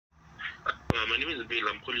My name is Billie.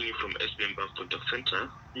 I'm calling you from SBM Bank Contact Center.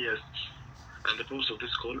 Yes. And the purpose of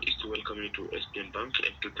this call is to welcome you to SBM Bank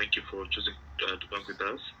and to thank you for choosing to bank with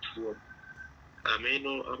us. Yes. May I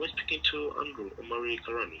know, am I speaking to Andrew or Marie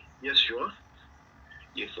Karani? Yes, you are.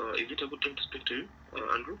 Yes, is it a good time to speak to you,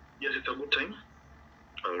 Andrew? Yes, it's a good time.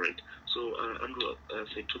 Alright. So, Andrew,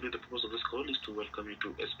 as I told you, the purpose of this call is to welcome you to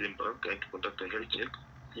SBM Bank and to conduct a health check.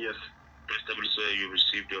 Yes. To establish where you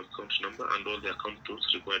received your account number and all the account tools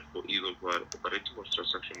required for ease of operating or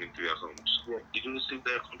transaction into your account. Yes. Did you receive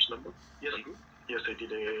the account number? Yes. Andrew? Yes, I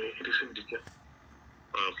did. I received it, yeah.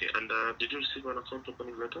 Okay, and did you receive an account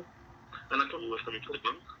opening letter? An account welcoming to the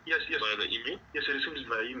bank? Yes, yes. Via the email? Yes, I received it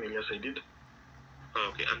via email. Yes, I did.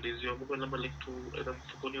 Okay, and is your mobile number linked to either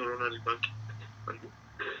Mfukoni or Ronald Bank?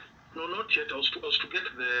 No, not yet. I was to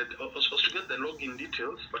get the login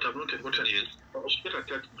details, but I've not yet gotten. Yes. I was to get a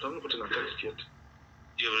text, but I haven't gotten a text yet.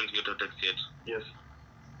 You haven't got a text yet? Yes.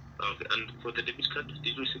 Okay, and for the debit card,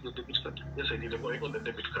 did you receive the debit card? Yes, I did. I got the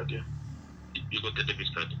debit card, yeah. You got the debit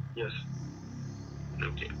card? Yes.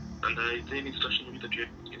 Okay. And is there any instruction that you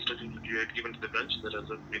had given to the branch that has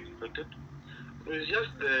not been infected? It's just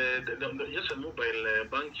just a mobile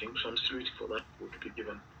banking, so I'm still waiting for that to be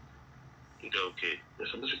given. Okay. Yes,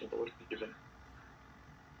 I'm just waiting for what to be given.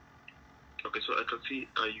 Okay, so I can see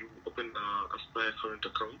you opened a spare current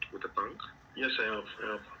account with the bank. Yes, I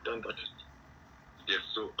have done that. Yes,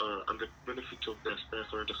 so and the benefit of the spare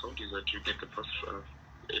current account is that you get the first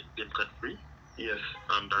ATM card free. Yes.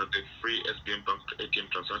 And the free SBM Bank ATM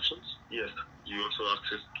transactions. Yes. You also have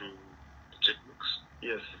access to checkbooks.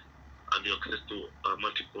 Yes. And you access to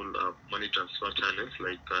multiple money transfer channels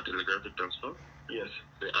like telegraphic transfer. Yes.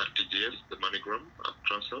 The RTGS, the MoneyGram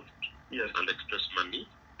transfer. Yes. And Express Money.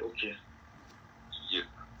 Okay. Yes.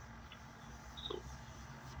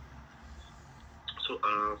 So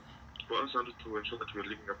for us to ensure that we are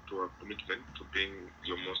living up to our commitment to being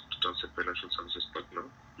your most trusted financial services partner.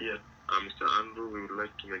 Yeah. Mr. Andrew, we would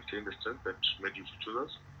like to maintain the strength that made you to choose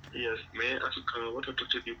us. Yes. May I ask what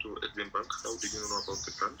attracted you to SBM Bank? How did you know about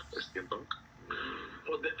the brand, SBM Bank?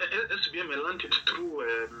 Well, the SBM, I learned it through,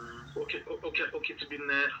 okay, it's been,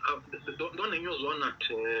 the one I knew was one at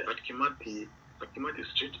Kimati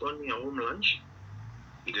Street, one near home lunch.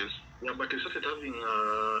 Yes. Yeah, but I started having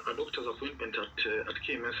a doctor's appointment at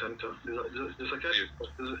KMS Center. The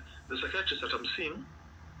psychiatrist that I'm seeing.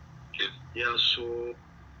 Yes. Yeah, so...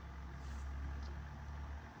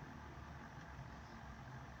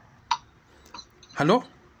 Hello?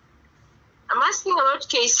 I'm asking about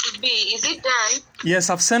KCB. Is it done? Yes,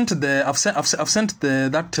 I've sent the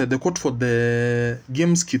code for the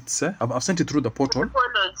games kits. I've sent it through the portal.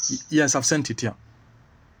 Yes, I've sent it. Yeah.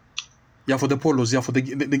 Yeah, for the polos. Yeah, for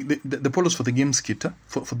the polos for the games kit.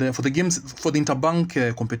 For the games for the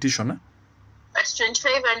interbank competition. That's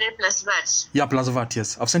 2,500 plus VAT. Yeah, plus VAT.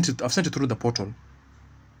 Yes, I've sent it through the portal.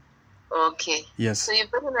 Okay. Yes. So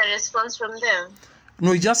you've gotten a response from them?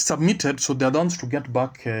 No, it just submitted, so they're the ones to get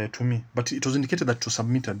back to me. But it was indicated that it was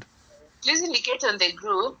submitted. Please indicate on the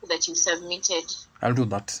group that you submitted. I'll do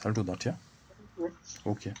that, yeah? Mm-hmm.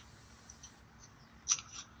 Okay.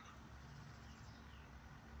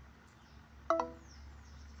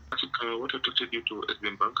 What attracted you to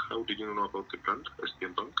SBM Bank? How did you know about the brand,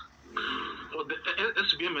 SBM Bank? Well, the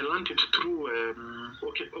SBM, I learned it through,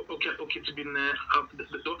 okay, it's been,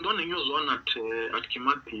 the one I knew was one at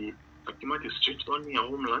Kimati Street, one near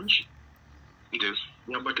home lunch. Yes.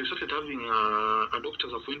 Yeah, but I started having a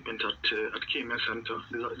doctor's appointment at KMS Center.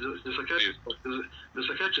 The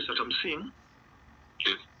psychiatrist that I'm seeing.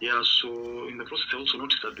 Yes. Yeah, so in the process I also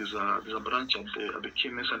noticed that there's a branch at the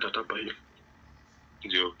KMS Center at Upper Hill.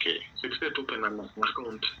 Yeah, okay. So it's there to open an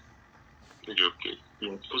account. Yeah, okay.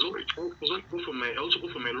 Yeah, because I also go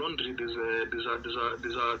for my laundry. There's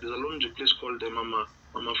a laundry place called Mama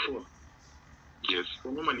Fua. Yes. I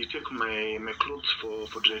normally take my clothes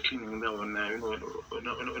for dry cleaning there when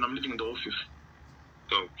I'm leaving the office.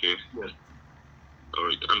 Okay. Yes. All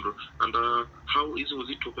right, Andrew. And how easy was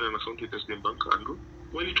it to open an account with SBM Bank, Andrew?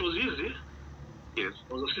 Well, it was easy. Yes.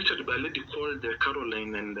 I was assisted by a lady called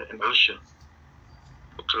Caroline and Asha.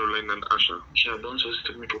 Caroline and Asha. She had also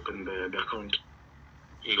assisted me to open the account.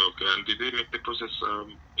 Okay, and did they make the process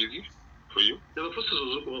easy for you? Yeah, the process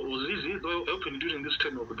was easy. Though I opened during this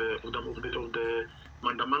time of the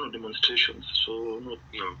Mandamano demonstrations. So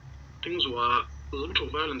things were a lot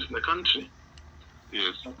of violence in the country.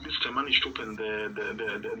 Yes. At least I managed to open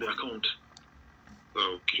the account.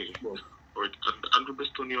 Okay. Yes. All right. And Andrew,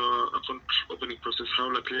 based on your account opening process,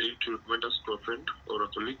 how likely are you to recommend us to a friend or a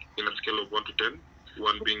colleague in a scale of 1 to 10?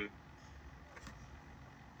 1 being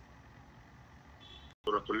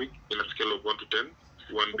or a colleague in a scale of 1 to 10?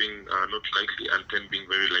 1 being not likely and 10 being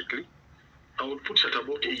very likely? I would put it at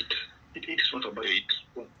about 8. 8 is not about 8.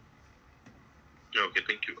 Okay,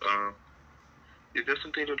 thank you. Is there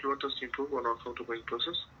something that you want us to improve on our account opening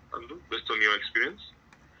process, Andrew, based on your experience?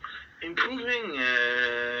 Improving.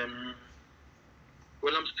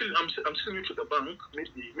 Well, I'm still new to the bank.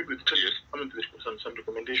 Maybe we can come into some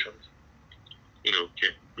recommendations.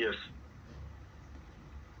 Okay. Yes.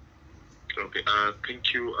 Okay.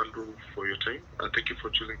 Thank you, Andrew, for your time. Thank you for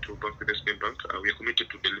choosing to bank with SBM Bank. We are committed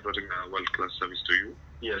to delivering a world-class service to you.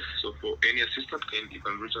 Yes. So for any assistance, you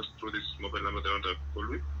can reach us through this mobile number that I call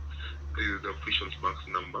with. This is the official bank's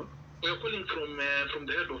number. We are calling from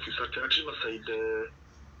the head office at Riverside.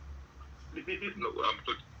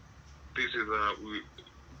 This is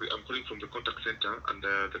I'm calling from the contact center, and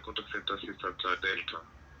the contact center sits at Delta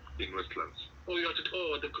in Westlands. Oh, you're at the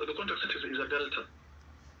contact center is at Delta.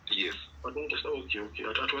 Yes. Okay. At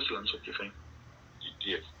Westlands. Okay, fine.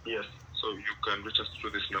 Yes. Yes. So you can reach us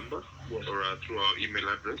through this number, yes, or through our email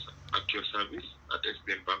address at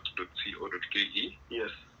yourservice@sbmbank.co.ke.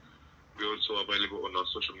 Yes. We're also available on our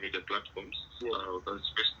social media platforms. Yes.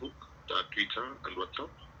 That's Facebook, Twitter, and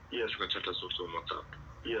WhatsApp. Yes. You can chat us also on WhatsApp.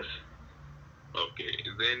 Yes. Okay.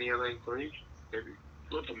 Is there any other inquiry? Maybe?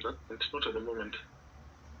 Not from that. It's not at the moment.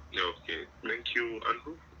 Okay. Thank you,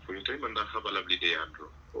 Andrew, for your time, and have a lovely day, Andrew.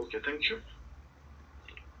 Okay, thank you.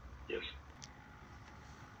 Yes.